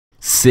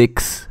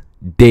6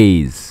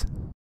 days.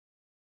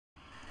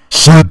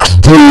 6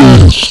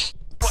 days.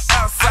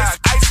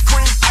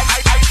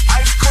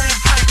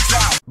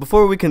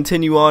 Before we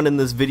continue on in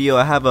this video,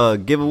 I have a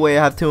giveaway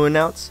I have to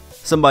announce.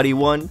 Somebody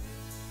won,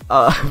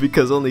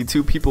 because only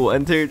 2 people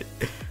entered.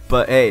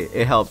 But hey,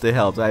 it helped.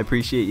 I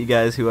appreciate you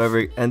guys,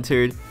 whoever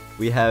entered.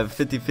 We have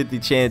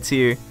 50-50 chance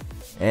here.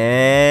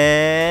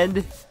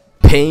 And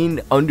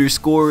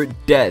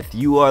Pain_Death,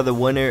 you are the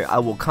winner. I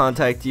will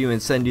contact you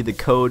and send you the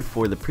code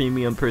for the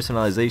premium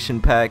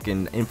personalization pack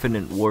and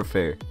Infinite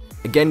Warfare.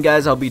 Again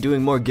guys, I'll be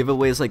doing more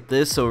giveaways like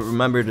this, so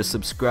remember to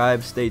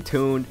subscribe, stay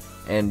tuned,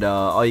 and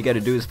all you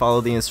gotta do is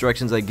follow the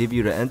instructions I give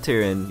you to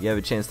enter and you have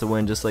a chance to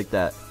win just like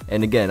that.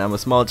 And again, I'm a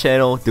small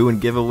channel doing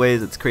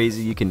giveaways. It's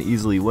crazy, you can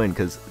easily win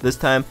because this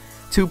time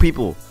 2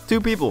 people.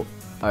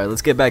 Alright,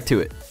 let's get back to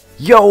it.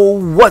 Yo,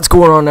 what's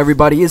going on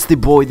everybody? It's the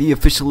boy, the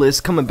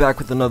Officialist, coming back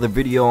with another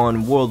video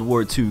on World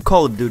War II,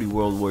 Call of Duty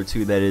World War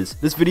II that is.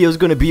 This video is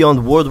going to be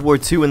on World War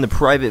II in the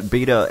private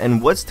beta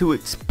and what's to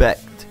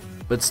expect.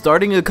 But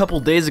starting a couple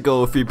days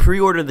ago, if you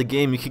pre-order the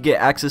game, you could get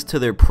access to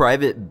their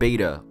private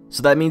beta.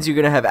 So that means you're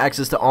going to have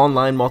access to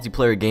online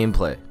multiplayer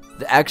gameplay.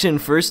 The action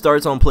first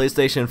starts on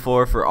PlayStation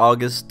 4 for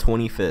August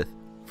 25th.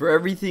 For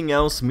everything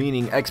else,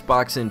 meaning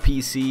Xbox and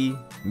PC,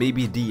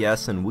 maybe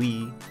DS and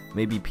Wii,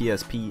 maybe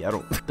PSP, I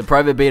don't the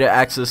private beta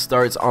access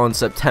starts on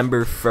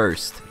September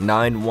 1st,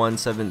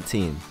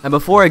 9/1/17. And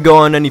before I go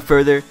on any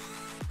further,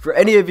 for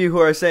any of you who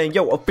are saying,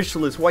 yo,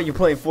 Officialist, why are you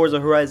playing Forza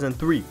Horizon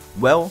 3?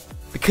 Well,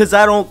 because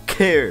I don't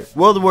care.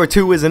 World War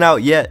II isn't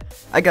out yet.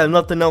 I got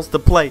nothing else to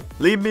play.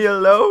 Leave me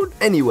alone.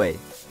 Anyway,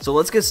 so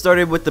let's get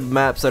started with the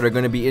maps that are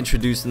going to be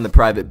introduced in the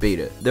private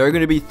beta. There are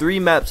going to be 3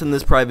 maps in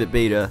this private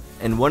beta,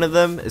 and one of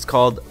them is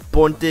called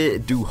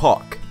Ponte du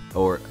Hoc,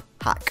 or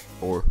Hack,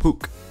 or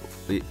Hook.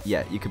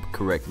 Yeah, you could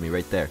correct me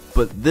right there.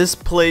 But this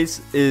place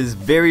is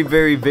very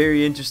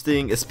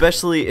interesting,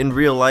 especially in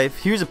real life.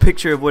 Here's a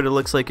picture of what it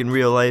looks like in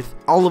real life.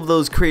 All of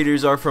those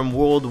craters are from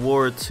World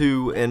War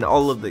II, and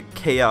all of the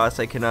chaos,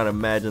 I cannot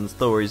imagine,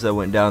 stories that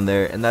went down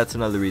there, and that's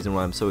another reason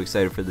why I'm so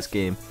excited for this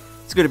game.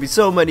 It's going to be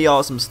so many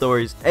awesome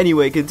stories.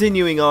 Anyway,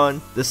 continuing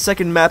on, the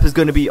second map is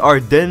going to be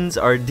Ardennes.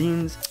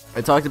 I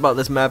talked about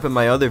this map in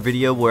my other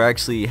video where I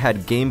actually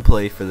had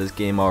gameplay for this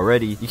game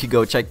already. You can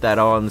go check that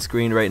out on the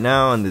screen right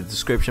now in the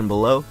description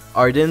below.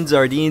 Ardennes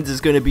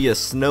is going to be a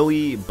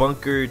snowy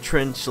bunker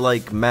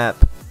trench-like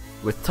map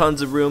with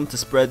tons of room to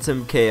spread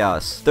some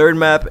chaos. Third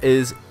map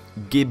is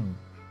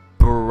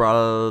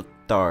Gibraltar.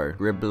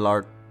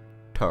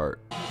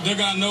 They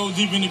got nose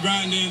deep in the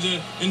grind,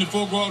 and in the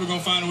fourth quarter, gonna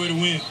find a way to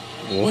win.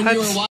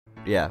 What?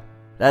 Yeah,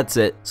 that's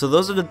it. So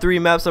those are the 3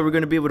 maps that we're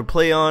going to be able to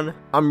play on.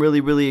 I'm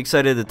really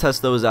excited to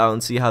test those out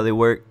and see how they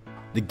work.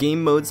 The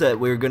game modes that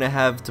we're going to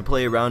have to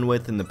play around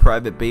with in the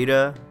private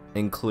beta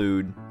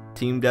include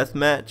Team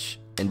Deathmatch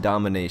and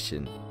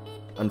Domination.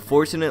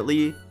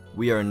 Unfortunately,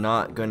 we are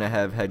not going to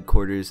have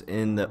headquarters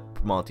in the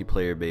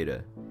multiplayer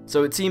beta.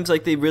 So it seems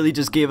like they really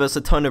just gave us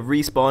a ton of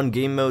respawn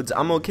game modes.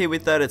 I'm okay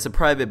with that, it's a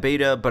private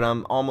beta, but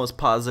I'm almost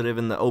positive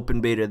in the open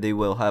beta they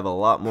will have a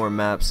lot more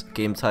maps,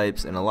 game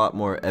types, and a lot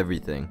more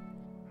everything.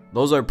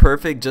 Those are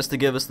perfect just to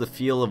give us the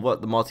feel of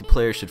what the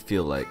multiplayer should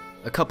feel like.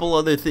 A couple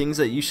other things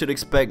that you should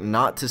expect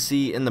not to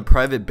see in the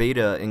private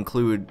beta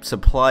include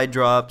supply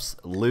drops,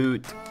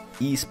 loot,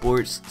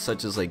 esports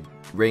such as like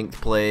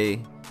ranked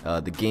play,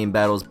 the game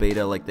battles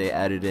beta like they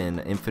added in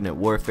Infinite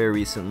Warfare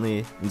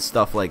recently, and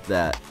stuff like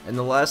that. And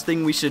the last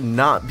thing we should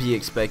not be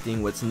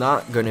expecting, what's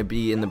not going to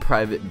be in the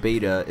private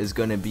beta, is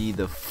going to be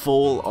the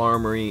full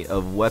armory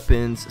of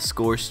weapons,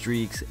 score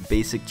streaks,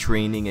 basic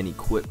training, and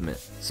equipment.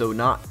 So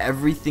not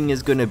everything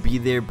is going to be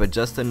there, but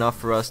just enough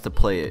for us to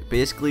play it.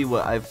 Basically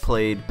what I've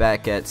played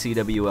back at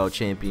CWL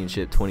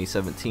Championship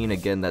 2017,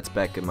 again that's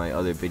back in my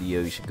other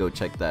video, you should go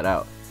check that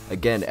out.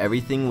 Again,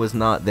 everything was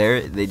not there,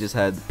 they just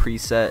had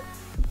preset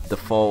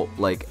default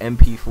like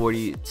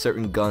MP40,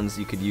 certain guns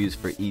you could use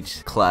for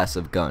each class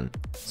of gun.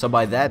 So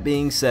by that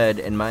being said,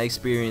 in my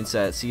experience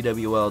at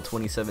CWL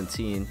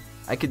 2017,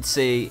 I could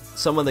say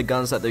some of the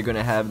guns that they're going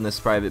to have in this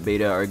private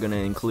beta are going to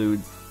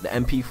include the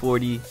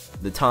MP40,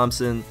 the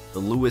Thompson, the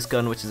Lewis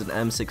gun which is an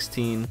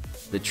M16,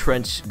 the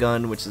Trench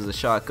gun which is a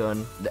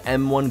shotgun, the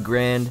M1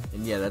 Grand,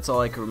 and yeah, that's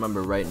all I can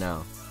remember right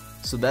now.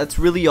 So that's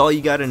really all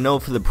you gotta know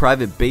for the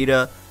private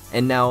beta.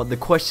 And now the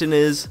question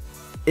is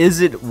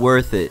it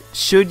worth it?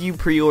 Should you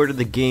pre-order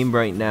the game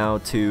right now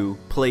to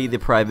play the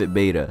private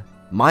beta?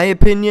 My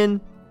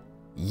opinion,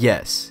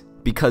 yes.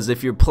 Because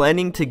if you're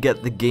planning to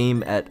get the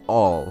game at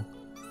all,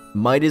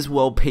 might as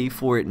well pay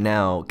for it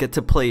now, get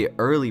to play it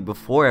early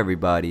before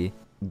everybody,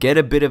 get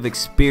a bit of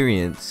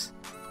experience,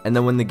 and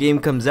then when the game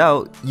comes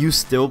out, you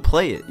still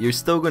play it. You're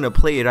still going to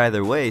play it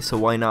either way, so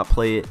why not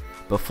play it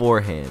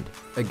beforehand?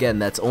 Again,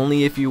 that's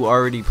only if you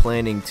already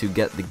planning to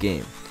get the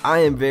game. I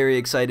am very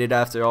excited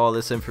after all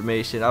this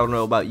information. I don't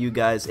know about you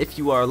guys. If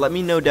you are, let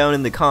me know down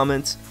in the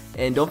comments.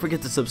 And don't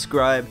forget to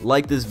subscribe,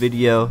 like this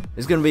video.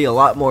 There's going to be a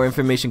lot more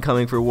information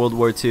coming for World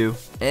War II.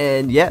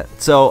 And yeah,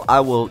 so I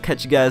will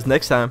catch you guys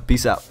next time.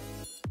 Peace out.